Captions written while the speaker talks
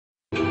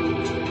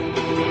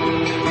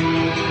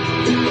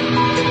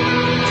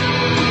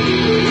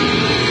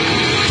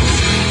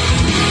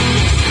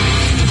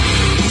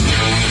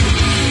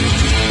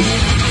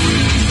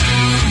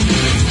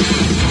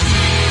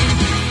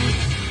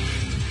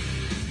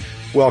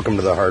Welcome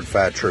to The Hard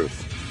Fat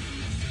Truth.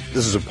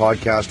 This is a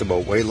podcast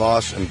about weight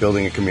loss and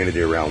building a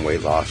community around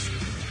weight loss.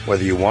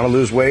 Whether you want to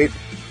lose weight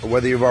or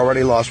whether you've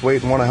already lost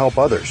weight and want to help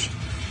others,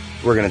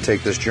 we're going to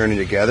take this journey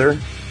together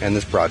and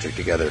this project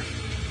together.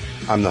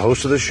 I'm the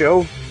host of the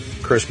show,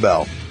 Chris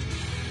Bell.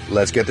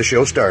 Let's get the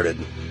show started.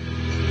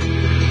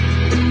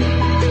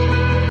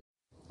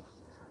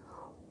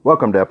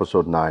 Welcome to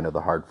episode 9 of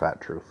The Hard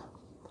Fat Truth.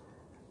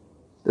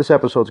 This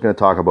episode is going to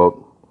talk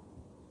about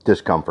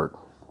discomfort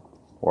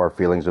or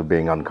feelings of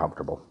being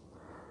uncomfortable.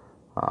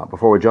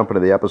 Before we jump into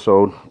the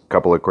episode, a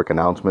couple of quick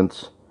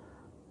announcements.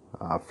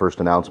 First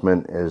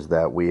announcement is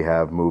that we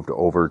have moved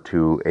over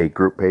to a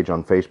group page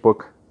on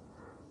Facebook.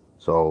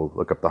 So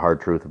look up The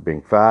Hard Truth of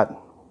Being Fat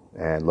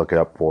and look it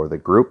up for the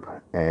group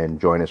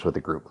and join us with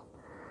the group.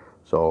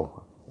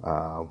 So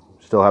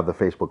still have the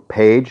Facebook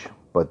page,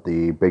 but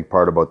the big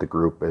part about the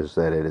group is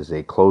that it is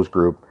a closed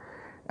group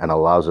and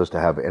allows us to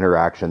have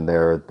interaction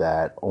there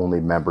that only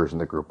members in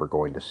the group are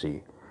going to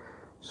see.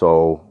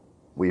 So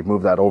we've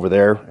moved that over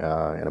there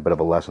in a bit of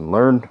a lesson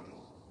learned.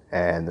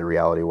 And the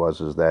reality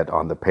is that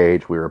on the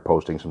page we were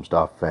posting some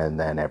stuff and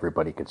then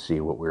everybody could see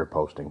what we were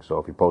posting. So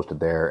if you posted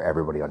there,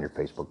 everybody on your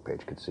Facebook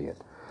page could see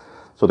it.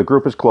 So the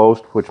group is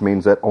closed, which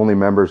means that only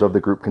members of the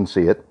group can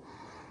see it.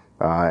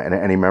 And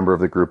any member of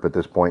the group at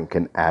this point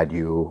can add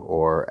you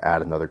or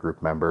add another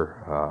group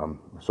member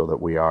so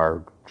that we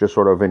are just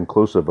sort of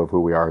inclusive of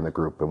who we are in the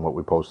group, and what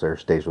we post there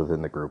stays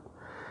within the group.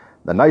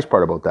 The nice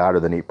part about that, or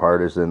the neat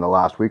part, is in the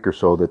last week or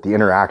so that the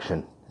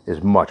interaction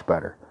is much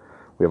better.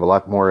 We have a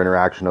lot more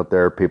interaction out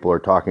there. People are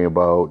talking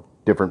about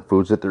different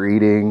foods that they're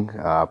eating,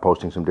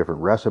 posting some different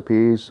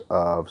recipes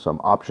of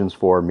some options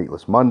for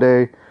Meatless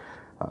Monday,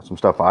 some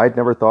stuff I'd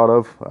never thought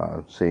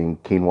of, seeing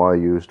quinoa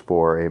used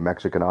for a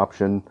Mexican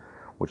option,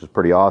 which is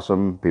pretty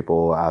awesome.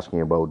 People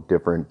asking about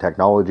different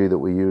technology that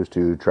we use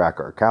to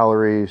track our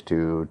calories,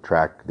 to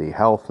track the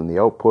health and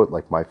the output,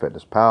 like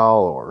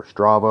MyFitnessPal or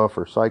Strava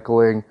for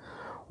cycling,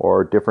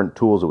 or different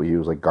tools that we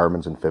use like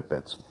Garmin's and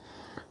Fitbits.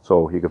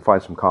 So you can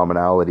find some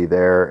commonality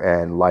there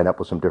and line up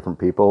with some different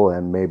people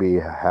and maybe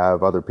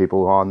have other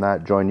people on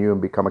that join you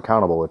and become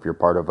accountable if you're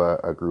part of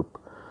a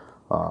group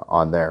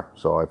on there.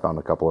 So I found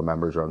a couple of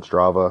members on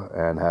Strava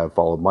and have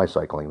followed my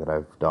cycling that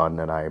I've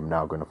done, and I am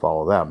now going to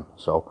follow them.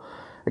 So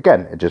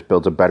again, it just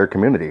builds a better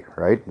community,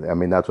 right? I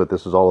mean, that's what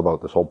this is all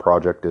about. This whole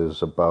project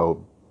is about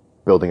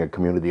building a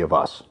community of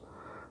us.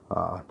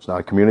 It's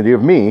not a community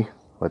of me.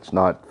 Let's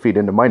not feed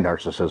into my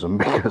narcissism,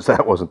 because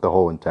that wasn't the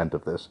whole intent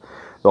of this.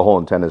 The whole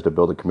intent is to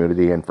build a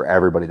community and for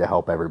everybody to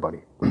help everybody.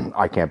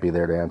 I can't be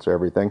there to answer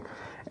everything.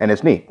 And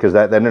it's neat because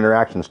that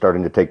interaction is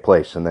starting to take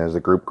place. And as the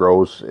group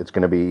grows, it's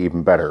going to be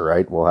even better,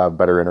 right? We'll have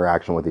better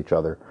interaction with each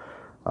other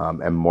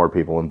and more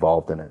people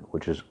involved in it,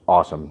 which is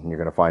awesome. And you're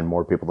going to find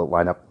more people that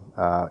line up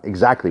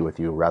exactly with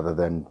you rather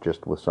than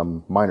just with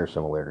some minor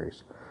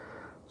similarities.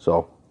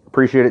 So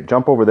appreciate it.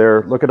 Jump over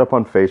there. Look it up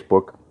on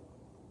Facebook.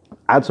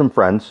 Add some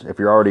friends. If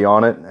you're already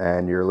on it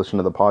and you're listening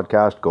to the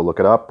podcast, go look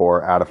it up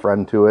or add a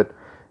friend to it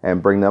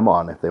and bring them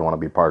on if they want to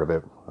be part of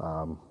it.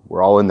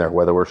 We're all in there,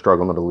 whether we're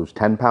struggling to lose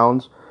 10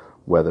 pounds,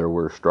 whether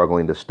we're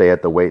struggling to stay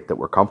at the weight that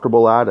we're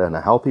comfortable at and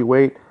a healthy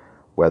weight,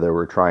 whether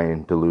we're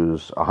trying to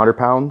lose 100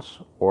 pounds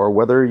or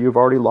whether you've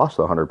already lost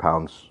the 100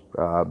 pounds.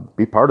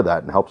 Be part of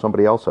that and help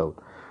somebody else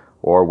out.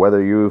 Or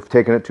whether you've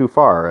taken it too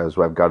far, as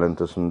I've got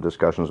into some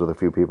discussions with a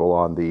few people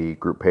on the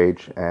group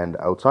page and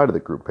outside of the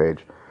group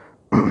page,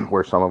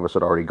 where some of us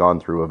had already gone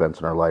through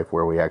events in our life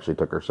where we actually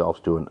took ourselves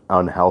to an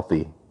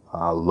unhealthy,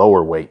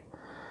 lower weight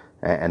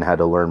and had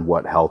to learn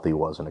what healthy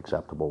was and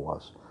acceptable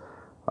was.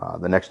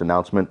 The next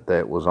announcement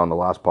that was on the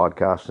last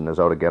podcast and is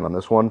out again on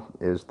this one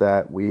is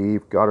that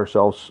we've got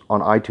ourselves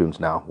on iTunes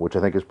now, which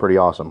I think is pretty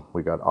awesome.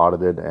 We got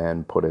audited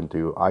and put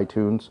into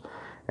iTunes,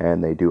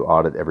 and they do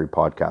audit every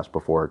podcast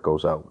before it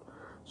goes out.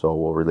 So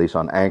we'll release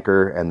on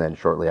Anchor, and then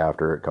shortly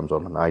after it comes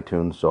out on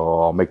iTunes. So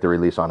I'll make the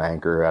release on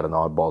Anchor at an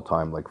oddball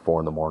time, like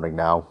 4 a.m.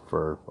 now,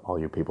 for all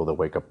you people that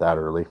wake up that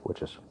early,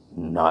 which is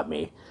not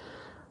me.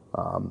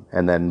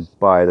 And then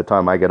by the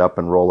time I get up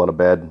and roll out of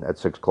bed at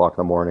 6 o'clock in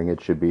the morning,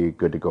 it should be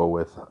good to go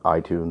with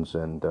iTunes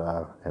and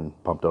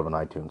pumped out on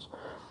iTunes.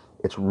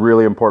 It's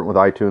really important with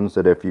iTunes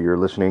that if you're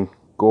listening,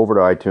 go over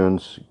to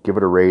iTunes, give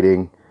it a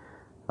rating,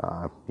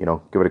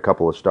 give it a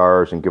couple of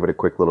stars and give it a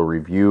quick little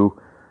review.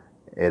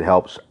 It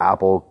helps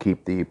Apple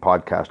keep the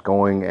podcast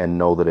going and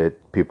know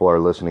that people are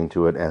listening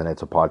to it and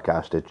it's a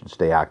podcast it should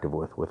stay active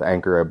with. With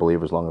Anchor, I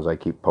believe as long as I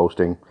keep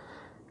posting,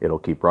 it'll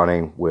keep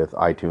running. With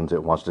iTunes,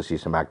 it wants to see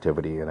some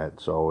activity in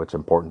it. So it's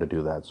important to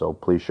do that. So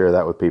please share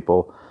that with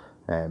people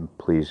and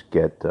please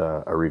get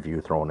a review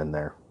thrown in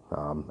there.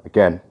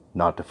 Again,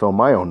 not to fill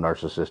my own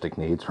narcissistic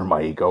needs or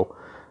my ego,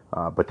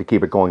 but to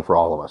keep it going for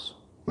all of us.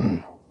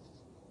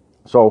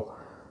 So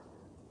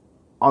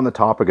on the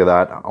topic of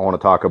that, I want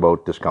to talk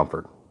about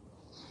discomfort.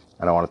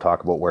 And I want to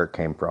talk about where it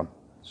came from.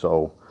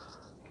 So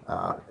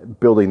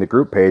building the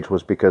group page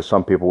was because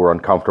some people were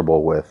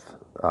uncomfortable with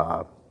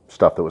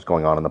stuff that was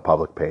going on in the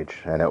public page.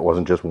 And it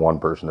wasn't just one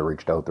person that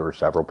reached out. There were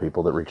several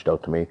people that reached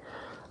out to me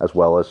as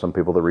well as some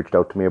people that reached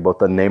out to me about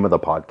the name of the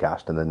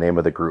podcast and the name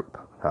of the group.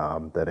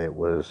 That it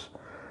was,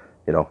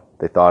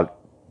 they thought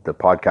the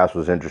podcast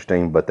was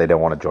interesting, but they didn't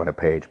want to join a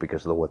page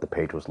because of what the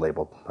page was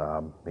labeled,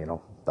 the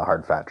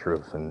hard fat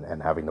truth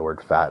and having the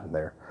word fat in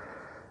there.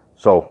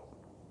 So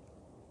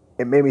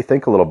it made me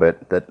think a little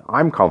bit that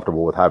I'm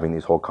comfortable with having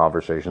these whole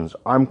conversations.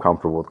 I'm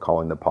comfortable with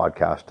calling the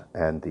podcast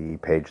and the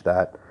page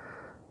that,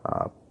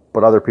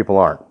 but other people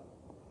aren't.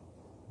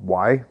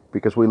 Why?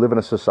 Because we live in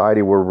a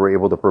society where we're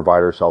able to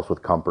provide ourselves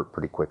with comfort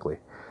pretty quickly.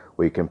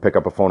 We can pick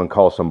up a phone and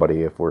call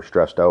somebody if we're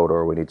stressed out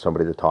or we need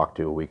somebody to talk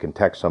to. We can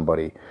text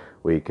somebody.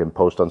 We can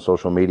post on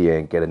social media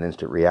and get an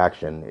instant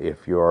reaction.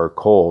 If you're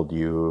cold,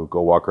 you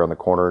go walk around the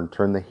corner and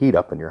turn the heat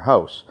up in your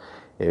house.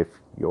 If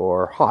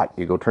you're hot,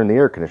 you go turn the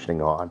air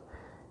conditioning on.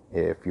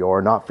 If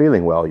you're not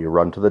feeling well, you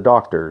run to the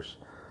doctors.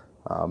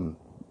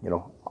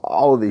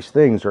 All of these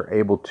things are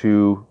able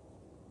to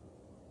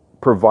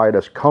provide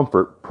us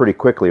comfort pretty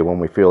quickly when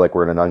we feel like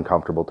we're in an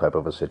uncomfortable type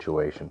of a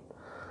situation.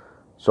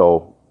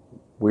 So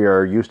we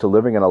are used to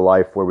living in a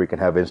life where we can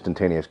have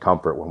instantaneous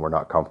comfort when we're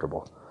not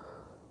comfortable.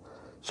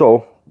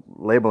 So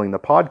labeling the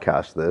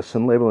podcast this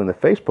and labeling the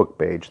Facebook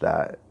page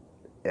that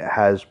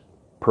has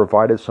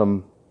provided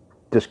some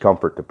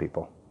discomfort to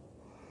people.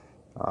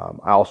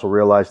 I also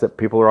realize that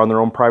people are on their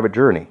own private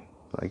journey.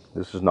 Like,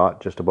 this is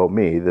not just about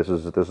me. This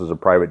is a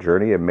private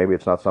journey, and maybe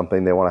it's not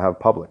something they want to have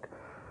public.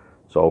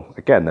 So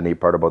again, the neat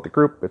part about the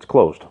group, it's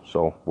closed,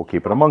 so we'll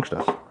keep it amongst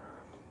us.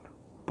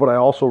 But I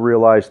also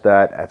realize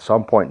that at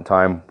some point in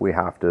time, we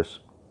have to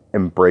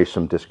embrace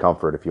some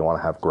discomfort if you want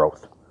to have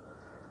growth.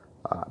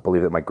 I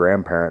believe that my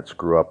grandparents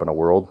grew up in a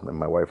world, and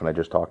my wife and I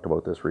just talked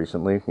about this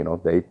recently,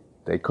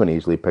 they couldn't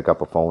easily pick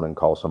up a phone and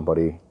call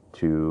somebody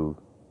to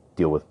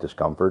deal with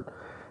discomfort.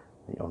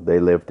 They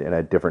lived in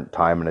a different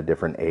time and a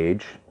different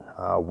age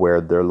where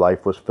their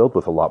life was filled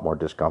with a lot more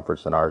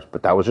discomforts than ours,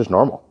 but that was just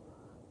normal.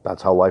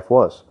 That's how life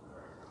was.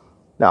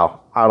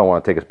 Now, I don't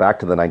want to take us back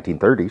to the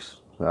 1930s.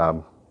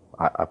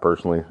 I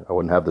personally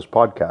wouldn't have this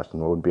podcast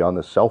and I wouldn't be on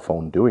this cell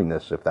phone doing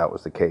this if that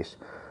was the case.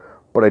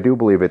 But I do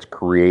believe it's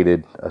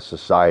created a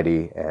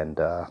society and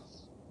a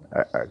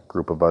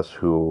group of us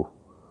who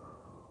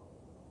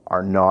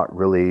are not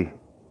really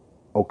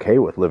okay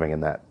with living in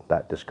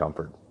that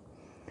discomfort.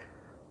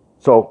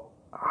 So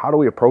how do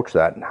we approach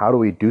that and how do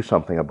we do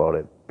something about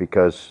it?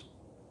 Because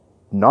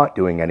not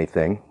doing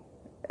anything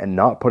and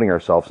not putting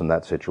ourselves in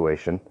that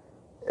situation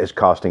is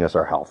costing us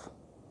our health.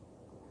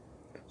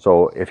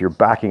 So if you're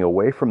backing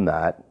away from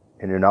that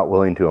and you're not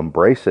willing to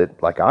embrace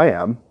it like I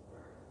am,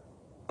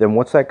 then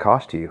what's that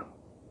cost to you?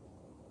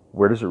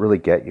 Where does it really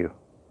get you?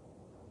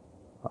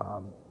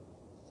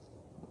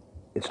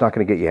 It's not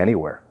going to get you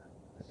anywhere.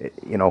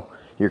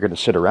 You're going to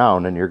sit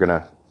around and you're going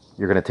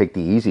to take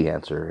the easy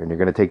answer and you're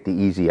going to take the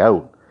easy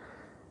out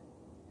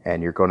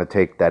and you're going to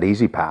take that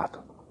easy path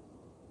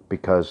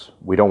because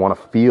we don't want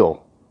to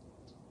feel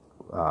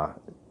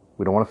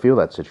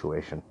that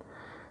situation,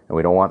 and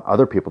we don't want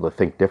other people to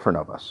think different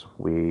of us.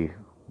 We're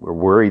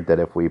worried that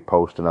if we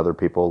post and other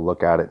people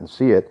look at it and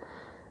see it,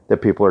 that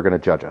people are going to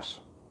judge us.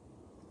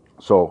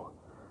 So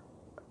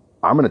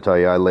I'm going to tell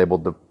you, I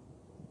labeled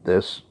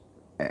this,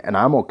 and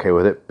I'm okay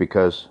with it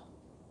because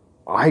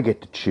I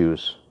get to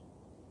choose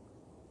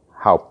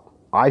how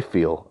I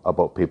feel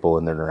about people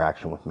in their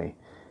interaction with me.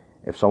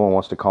 If someone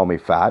wants to call me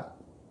fat,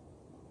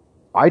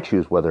 I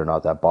choose whether or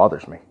not that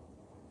bothers me.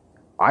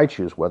 I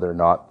choose whether or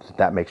not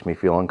that makes me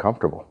feel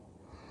uncomfortable.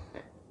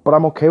 But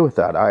I'm okay with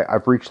that.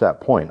 I've reached that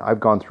point. I've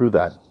gone through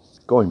that.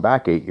 Going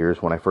back 8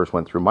 years when I first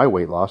went through my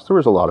weight loss, there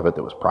was a lot of it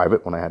that was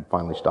private when I had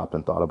finally stopped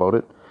and thought about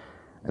it.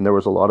 And there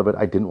was a lot of it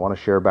I didn't want to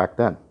share back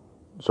then.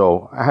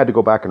 So I had to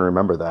go back and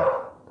remember that.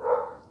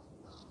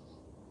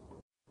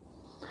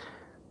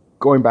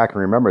 Going back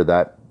and remember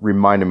that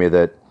reminded me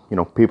that,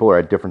 people are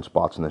at different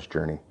spots in this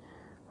journey.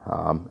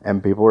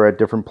 And people are at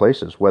different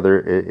places, whether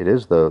it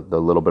is the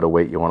little bit of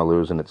weight you want to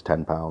lose and it's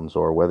 10 pounds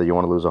or whether you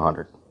want to lose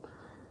 100.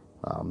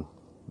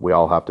 We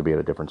all have to be at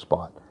a different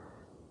spot.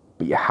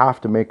 But you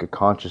have to make a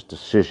conscious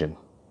decision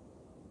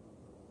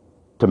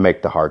to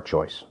make the hard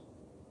choice.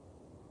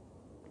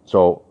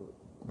 So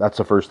that's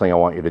the first thing I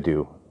want you to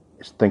do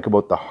is think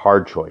about the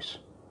hard choice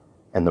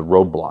and the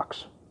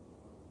roadblocks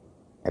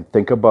and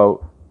think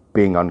about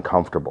being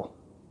uncomfortable.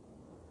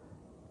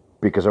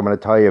 Because I'm going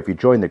to tell you, if you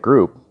join the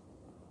group,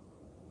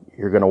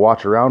 you're going to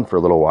watch around for a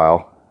little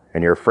while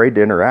and you're afraid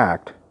to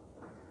interact.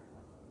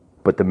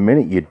 But the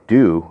minute you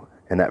do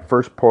and that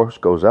first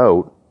post goes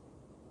out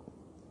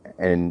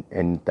and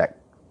that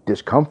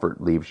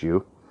discomfort leaves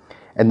you,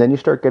 and then you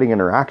start getting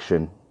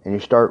interaction and you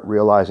start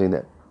realizing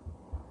that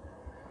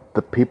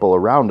the people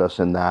around us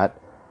in that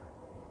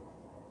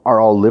are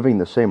all living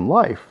the same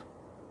life,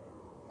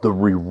 the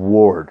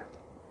reward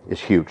is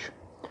huge.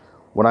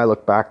 When I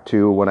look back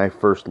to when I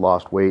first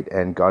lost weight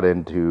and got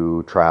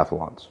into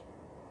triathlons,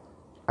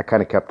 I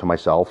kind of kept to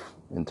myself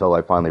until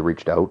I finally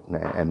reached out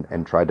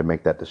and tried to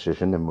make that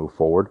decision and move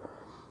forward.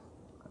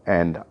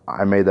 And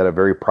I made that a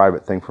very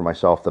private thing for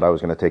myself that I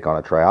was going to take on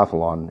a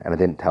triathlon, and I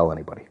didn't tell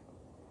anybody.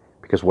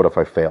 Because what if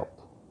I failed?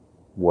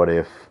 What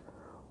if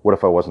What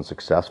if I wasn't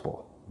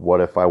successful?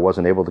 What if I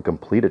wasn't able to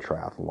complete a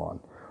triathlon?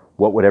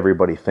 What would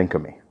everybody think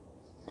of me?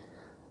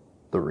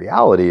 The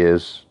reality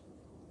is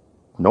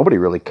nobody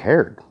really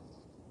cared.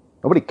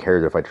 Nobody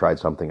cared if I tried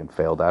something and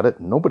failed at it.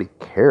 Nobody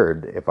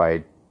cared if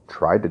I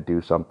tried to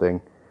do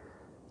something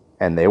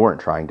and they weren't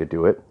trying to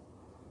do it.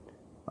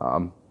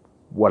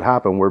 What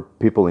happened were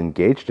people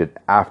engaged it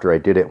after I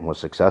did it and was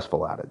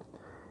successful at it.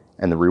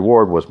 And the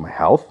reward was my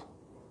health,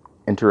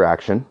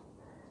 interaction,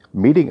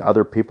 meeting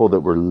other people that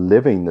were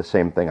living the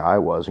same thing I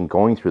was and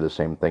going through the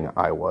same thing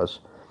I was,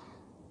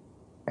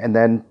 and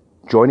then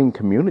joining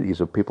communities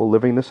of people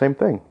living the same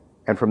thing.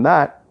 And from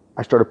that,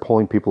 I started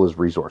pulling people as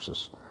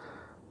resources.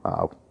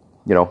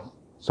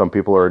 Some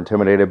people are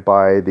intimidated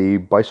by the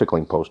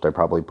bicycling post I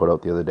probably put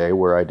out the other day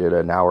where I did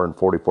an hour and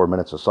 44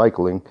 minutes of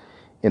cycling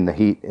in the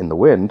heat, in the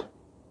wind,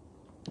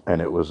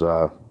 and it was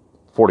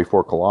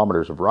 44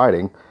 kilometers of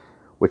riding,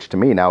 which to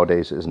me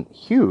nowadays isn't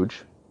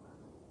huge,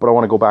 but I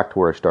want to go back to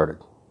where I started.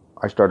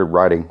 I started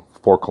riding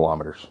 4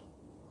 kilometers,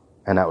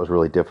 and that was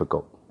really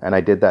difficult. And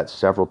I did that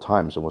several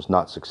times and was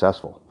not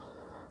successful.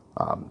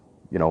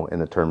 In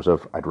the terms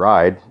of I'd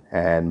ride,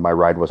 and my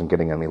ride wasn't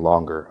getting any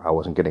longer. I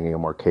wasn't getting any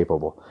more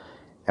capable.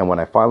 And when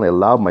I finally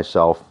allowed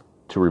myself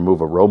to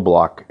remove a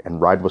roadblock and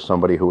ride with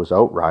somebody who was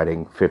out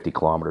riding 50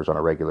 kilometers on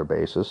a regular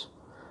basis,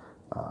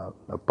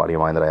 a buddy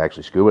of mine that I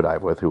actually scuba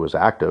dive with who was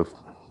active,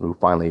 who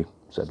finally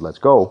said, let's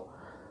go,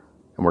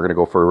 and we're going to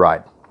go for a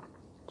ride.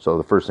 So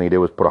the first thing he did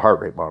was put a heart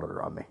rate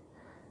monitor on me.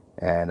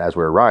 And as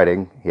we were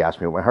riding, he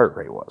asked me what my heart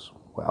rate was.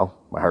 Well,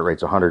 my heart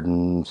rate's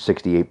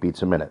 168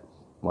 beats a minute.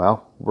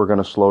 Well, we're going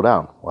to slow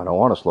down. Well, I don't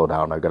want to slow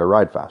down. I've got to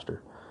ride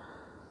faster.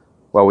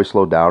 Well, we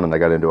slowed down and I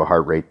got into a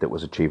heart rate that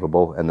was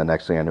achievable. And the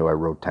next thing I knew, I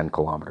rode 10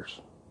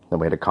 kilometers. Then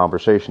we had a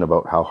conversation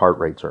about how heart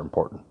rates are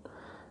important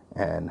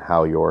and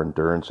how your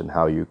endurance and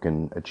how you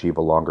can achieve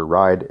a longer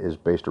ride is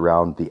based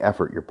around the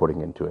effort you're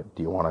putting into it.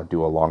 Do you want to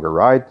do a longer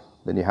ride?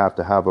 Then you have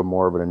to have a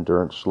more of an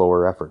endurance,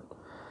 slower effort.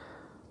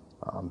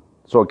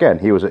 So again,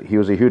 he was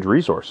a huge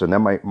resource. And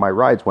then my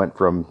rides went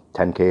from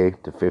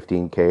 10K to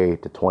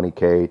 15K to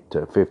 20K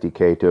to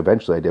 50K to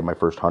eventually I did my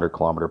first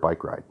 100-kilometer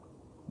bike ride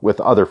with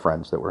other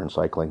friends that were in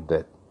cycling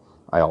that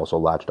I also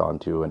latched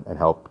onto and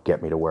helped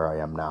get me to where I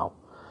am now.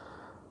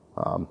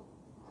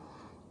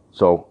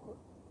 So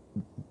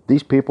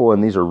these people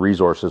and these are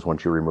resources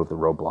once you remove the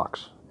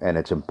roadblocks. And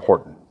it's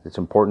important. It's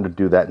important to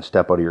do that and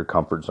step out of your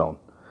comfort zone.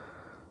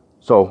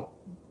 So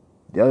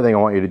the other thing I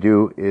want you to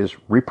do is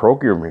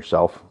reprogram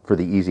yourself for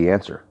the easy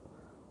answer.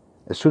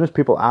 As soon as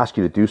people ask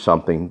you to do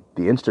something,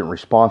 the instant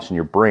response in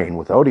your brain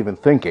without even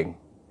thinking,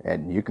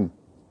 and you can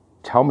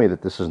tell me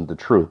that this isn't the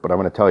truth, but I'm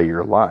going to tell you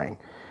you're lying.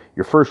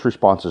 Your first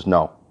response is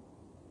no.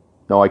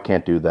 No, I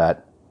can't do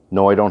that.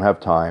 No, I don't have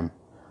time.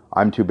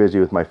 I'm too busy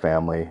with my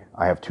family.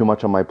 I have too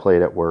much on my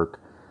plate at work.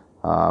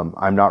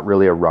 I'm not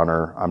really a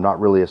runner. I'm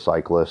not really a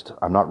cyclist.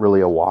 I'm not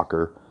really a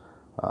walker.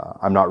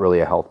 I'm not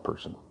really a health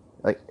person.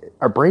 Like,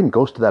 our brain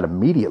goes to that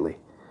immediately.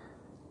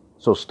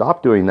 So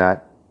stop doing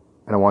that,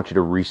 and I want you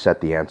to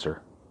reset the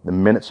answer. The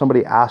minute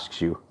somebody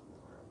asks you,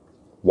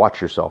 watch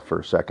yourself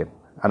for a second.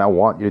 And I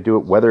want you to do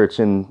it whether it's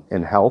in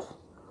health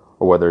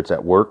or whether it's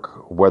at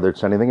work or whether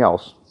it's anything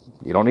else.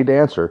 You don't need to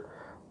answer,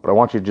 but I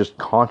want you to just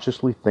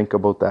consciously think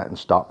about that and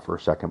stop for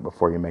a second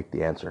before you make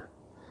the answer.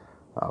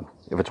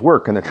 If it's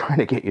work and they're trying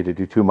to get you to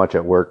do too much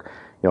at work,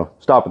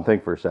 stop and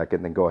think for a second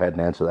and then go ahead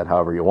and answer that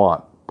however you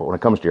want. But when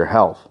it comes to your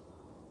health,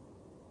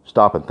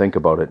 stop and think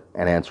about it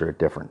and answer it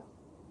different.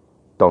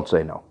 Don't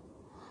say no.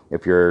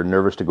 If you're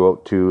nervous to go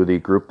out to the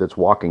group that's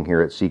walking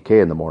here at CK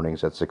in the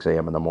mornings at 6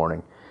 a.m. in the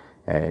morning,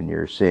 and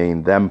you're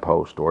seeing them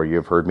post, or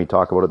you've heard me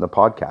talk about it in the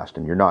podcast,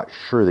 and you're not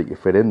sure that you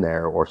fit in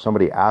there, or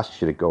somebody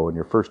asks you to go, and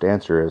your first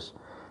answer is,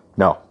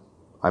 no,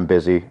 I'm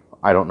busy,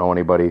 I don't know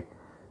anybody,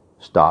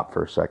 stop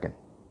for a second.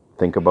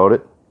 Think about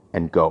it,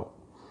 and go.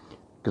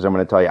 Because I'm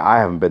going to tell you, I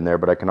haven't been there,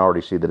 but I can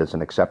already see that it's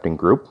an accepting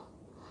group,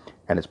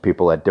 and it's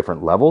people at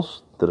different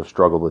levels that have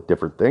struggled with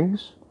different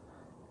things,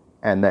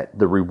 and that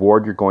the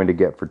reward you're going to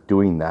get for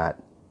doing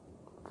that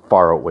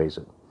far outweighs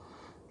it.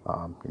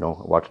 I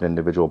watched an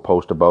individual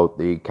post about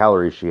the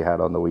calories she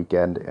had on the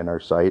weekend in our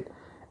site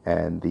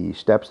and the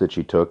steps that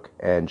she took,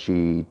 and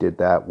she did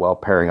that while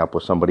pairing up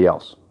with somebody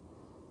else.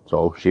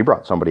 So she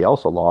brought somebody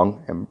else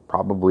along and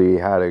probably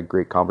had a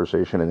great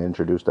conversation and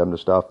introduced them to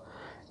stuff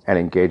and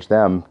engaged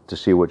them to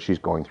see what she's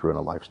going through in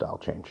a lifestyle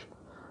change.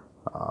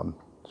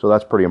 So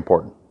that's pretty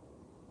important.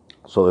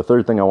 So the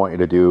third thing I want you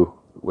to do,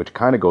 which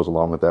kind of goes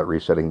along with that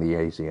resetting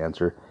the easy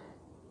answer,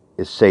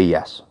 is say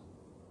yes.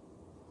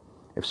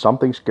 If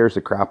something scares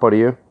the crap out of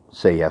you,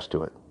 say yes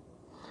to it.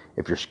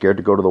 If you're scared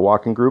to go to the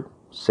walking group,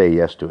 say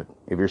yes to it.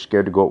 If you're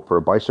scared to go out for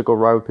a bicycle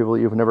ride with people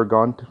that you've never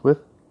gone with,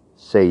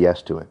 say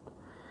yes to it.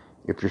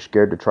 If you're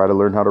scared to try to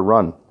learn how to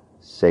run,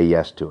 say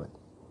yes to it.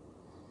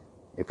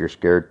 If you're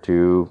scared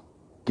to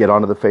get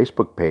onto the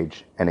Facebook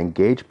page and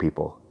engage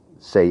people,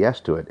 say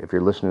yes to it. If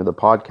you're listening to the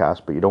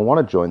podcast but you don't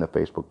want to join the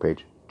Facebook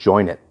page,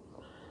 join it.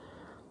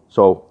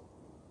 So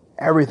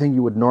everything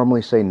you would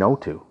normally say no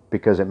to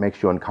because it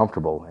makes you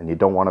uncomfortable and you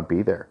don't want to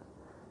be there,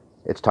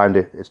 it's time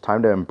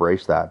to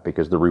embrace that,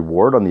 because the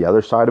reward on the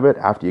other side of it,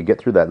 after you get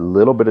through that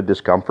little bit of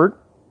discomfort,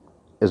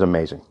 is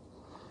amazing.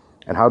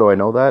 And how do I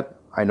know that?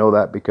 I know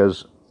that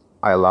because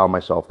I allow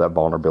myself that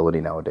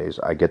vulnerability nowadays.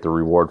 I get the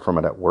reward from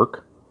it at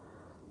work.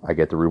 I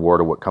get the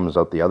reward of what comes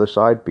out the other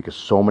side, because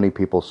so many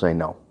people say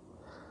no.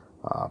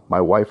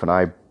 My wife and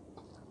I,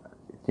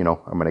 I'm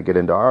going to get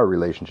into our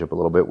relationship a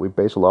little bit. We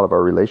base a lot of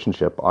our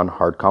relationship on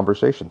hard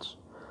conversations.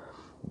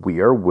 We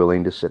are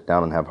willing to sit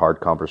down and have hard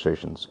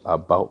conversations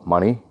about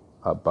money,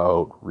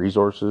 about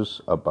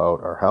resources,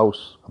 about our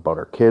house, about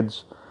our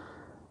kids.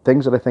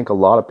 Things that I think a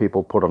lot of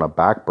people put on a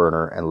back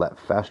burner and let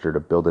fester to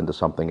build into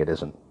something it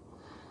isn't.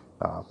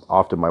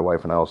 Often my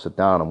wife and I will sit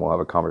down and we'll have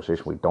a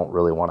conversation we don't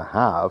really want to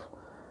have.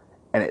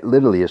 And it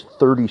literally is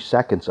 30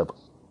 seconds of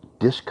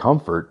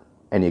discomfort,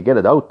 and you get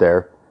it out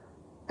there.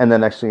 And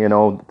then next thing you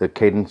know, the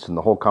cadence and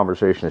the whole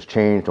conversation has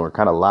changed, and we're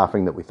kind of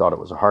laughing that we thought it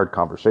was a hard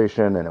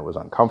conversation and it was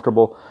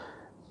uncomfortable.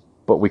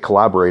 But we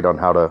collaborate on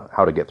how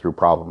to get through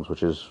problems,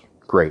 which is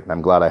great. And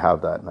I'm glad I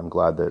have that. And I'm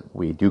glad that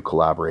we do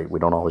collaborate. We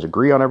don't always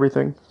agree on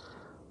everything,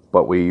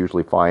 but we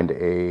usually find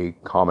a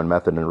common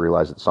method and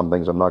realize that some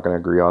things I'm not going to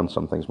agree on,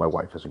 some things my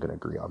wife isn't going to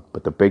agree on.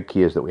 But the big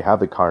key is that we have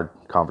the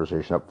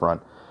conversation up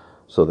front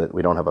so that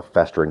we don't have a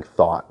festering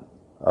thought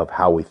of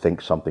how we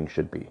think something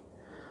should be.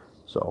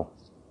 So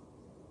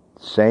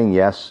saying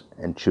yes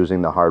and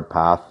choosing the hard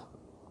path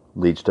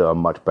leads to a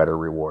much better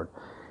reward.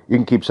 You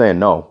can keep saying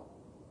no.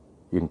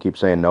 You can keep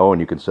saying no and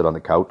you can sit on the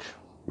couch.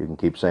 You can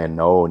keep saying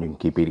no and you can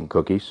keep eating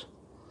cookies.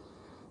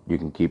 You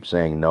can keep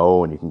saying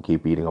no and you can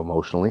keep eating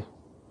emotionally.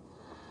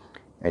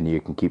 And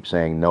you can keep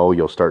saying no,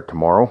 you'll start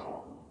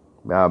tomorrow,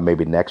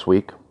 maybe next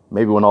week,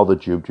 maybe when all the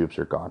jubes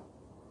are gone.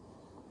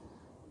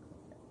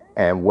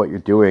 And what you're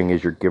doing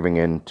is you're giving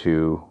in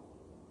to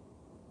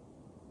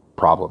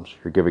problems.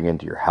 You're giving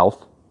into your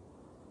health,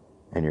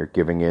 and you're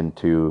giving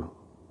into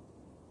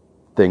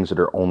things that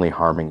are only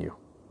harming you.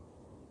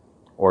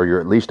 Or you're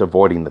at least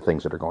avoiding the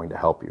things that are going to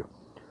help you.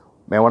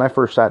 Man, when I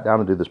first sat down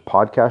to do this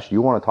podcast,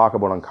 you want to talk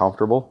about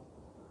uncomfortable?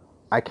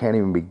 I can't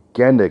even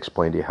begin to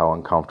explain to you how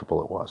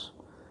uncomfortable it was.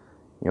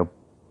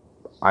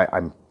 I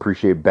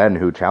appreciate Ben,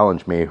 who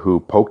challenged me,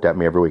 who poked at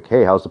me every week.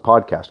 Hey, how's the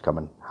podcast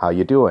coming? How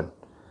you doing?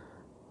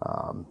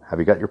 Have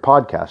you got your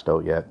podcast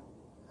out yet?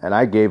 And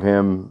I gave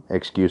him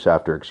excuse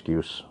after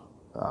excuse,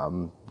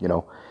 and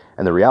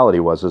the reality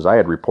was I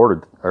had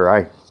recorded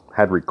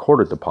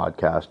the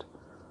podcast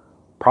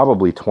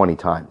probably 20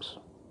 times,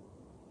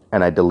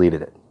 and I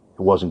deleted it.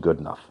 It wasn't good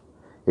enough.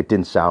 It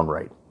didn't sound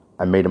right.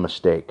 I made a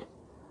mistake.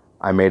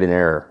 I made an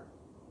error.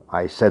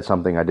 I said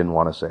something I didn't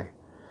want to say.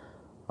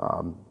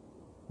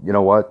 You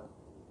know what?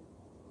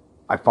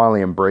 I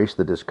finally embraced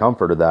the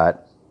discomfort of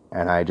that,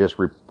 and I just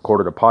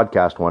recorded a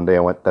podcast one day. I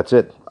went, that's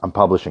it. I'm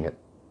publishing it.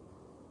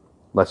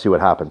 Let's see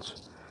what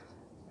happens.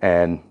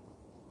 And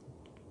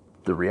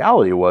the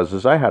reality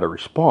was I had a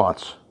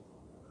response.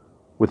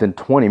 Within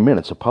 20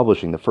 minutes of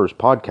publishing the first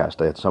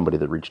podcast, I had somebody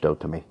that reached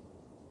out to me.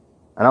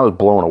 And I was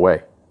blown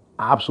away.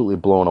 Absolutely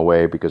blown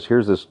away, because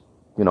here's this,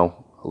 a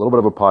little bit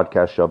of a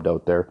podcast shoved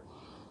out there.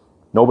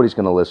 Nobody's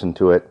going to listen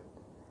to it.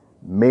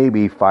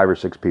 Maybe 5 or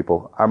 6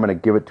 people. I'm going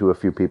to give it to a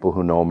few people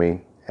who know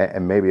me.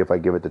 And maybe if I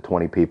give it to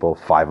 20 people,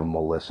 5 of them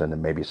will listen,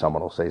 and maybe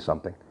someone will say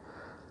something.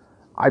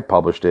 I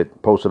published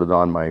it, posted it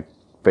on my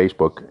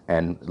Facebook,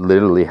 and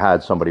literally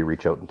had somebody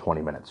reach out in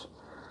 20 minutes.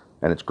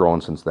 And it's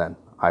grown since then.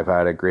 I've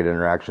had a great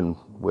interaction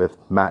with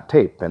Matt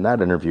Tape in that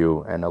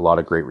interview, and a lot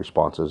of great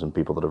responses and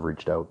people that have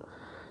reached out.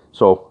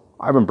 So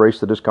I've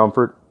embraced the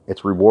discomfort.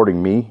 It's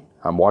rewarding me.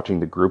 I'm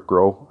watching the group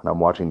grow, and I'm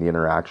watching the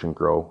interaction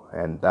grow,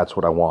 and that's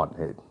what I want.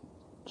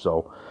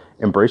 So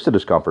embrace the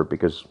discomfort,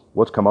 because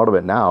what's come out of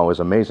it now is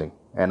amazing,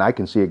 and I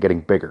can see it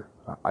getting bigger.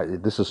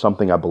 This is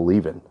something I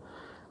believe in.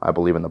 I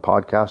believe in the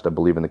podcast, I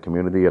believe in the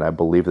community, and I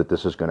believe that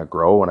this is going to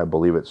grow, and I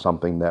believe it's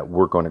something that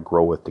we're going to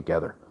grow with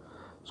together.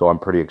 So I'm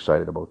pretty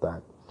excited about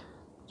that.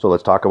 So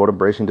let's talk about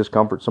embracing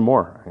discomfort some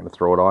more. I'm going to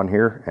throw it on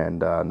here, and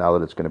now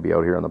that it's going to be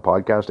out here on the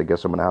podcast, I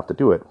guess I'm going to have to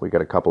do it. We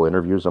got a couple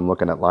interviews I'm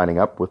looking at lining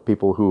up with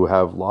people who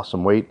have lost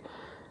some weight,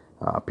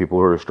 people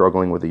who are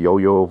struggling with the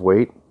yo-yo of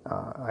weight.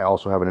 I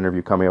also have an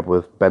interview coming up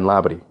with Ben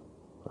Labadie.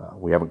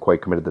 We haven't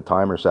quite committed the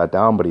time or sat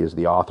down, but he is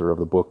the author of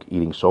the book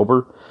Eating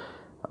Sober.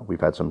 We've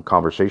had some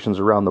conversations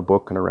around the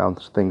book and around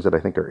things that I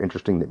think are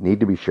interesting that need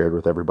to be shared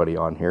with everybody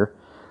on here.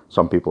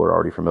 Some people are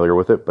already familiar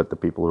with it, but the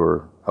people who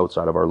are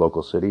outside of our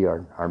local city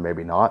are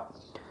maybe not.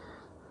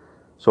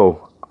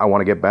 So I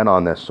want to get Ben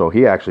on this. So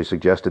he actually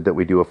suggested that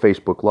we do a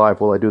Facebook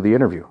Live while I do the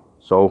interview.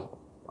 So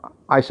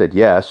I said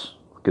yes,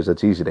 because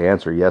it's easy to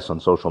answer yes on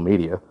social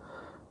media.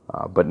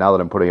 But now that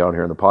I'm putting it out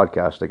here in the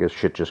podcast, I guess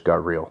shit just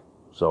got real.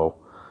 So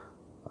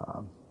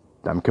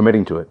I'm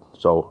committing to it.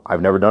 So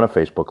I've never done a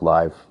Facebook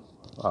Live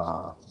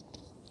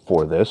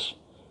for this,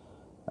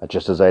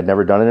 just as I had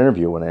never done an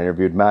interview when I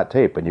interviewed Matt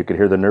Tape, and you could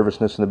hear the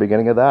nervousness in the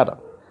beginning of that.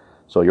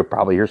 So you'll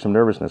probably hear some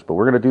nervousness, but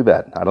we're going to do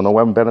that. I don't know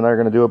when Ben and I are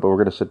going to do it, but we're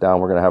going to sit down,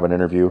 we're going to have an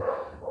interview,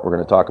 we're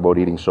going to talk about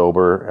eating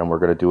sober, and we're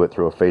going to do it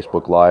through a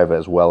Facebook Live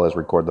as well as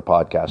record the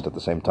podcast at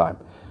the same time.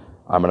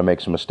 I'm going to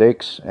make some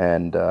mistakes,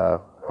 and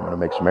I'm going to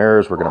make some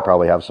errors. We're going to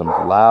probably have some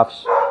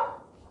laughs.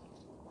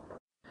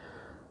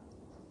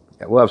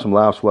 Yeah, we'll have some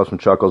laughs, we'll have some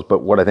chuckles, but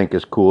what I think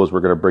is cool is we're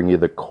going to bring you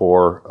the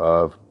core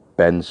of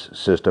Ben's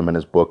system in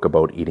his book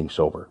about eating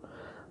sober.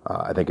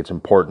 I think it's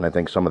important. I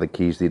think some of the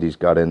keys that he's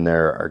got in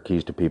there are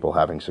keys to people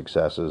having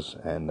successes,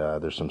 and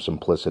there's some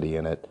simplicity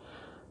in it.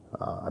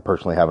 I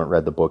personally haven't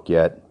read the book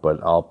yet, but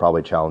I'll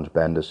probably challenge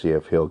Ben to see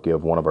if he'll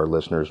give one of our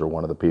listeners or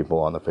one of the people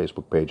on the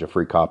Facebook page a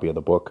free copy of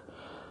the book,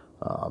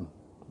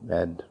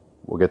 and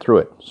we'll get through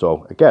it.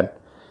 So again,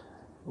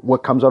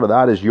 what comes out of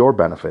that is your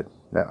benefit.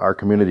 Our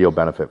community will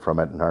benefit from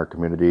it, and our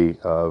community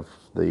of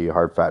the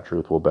Hard Fat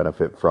Truth will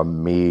benefit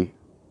from me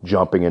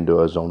jumping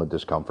into a zone of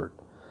discomfort.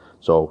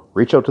 So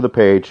reach out to the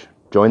page,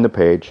 join the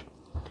page,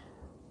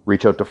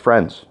 reach out to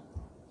friends,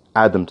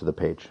 add them to the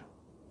page.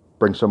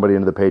 Bring somebody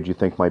into the page you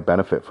think might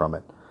benefit from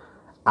it.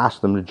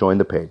 Ask them to join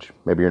the page.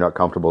 Maybe you're not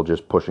comfortable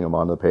just pushing them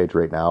onto the page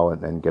right now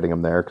and getting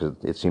them there because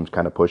it seems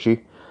kind of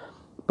pushy.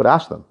 But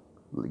ask them.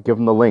 Give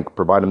them the link.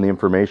 Provide them the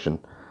information.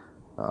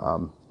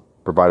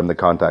 Provide them the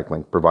contact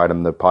link. Provide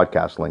them the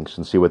podcast links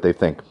and see what they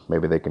think.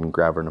 Maybe they can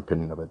grab an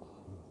opinion of it.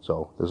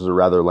 So this is a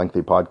rather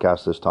lengthy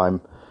podcast this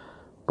time,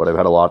 but I've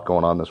had a lot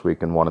going on this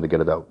week and wanted to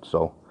get it out.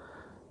 So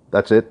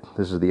that's it.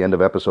 This is the end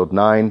of episode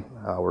 9.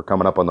 We're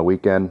coming up on the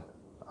weekend.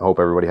 I hope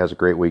everybody has a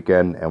great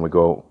weekend and we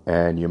go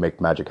and you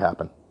make magic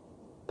happen.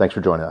 Thanks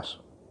for joining us.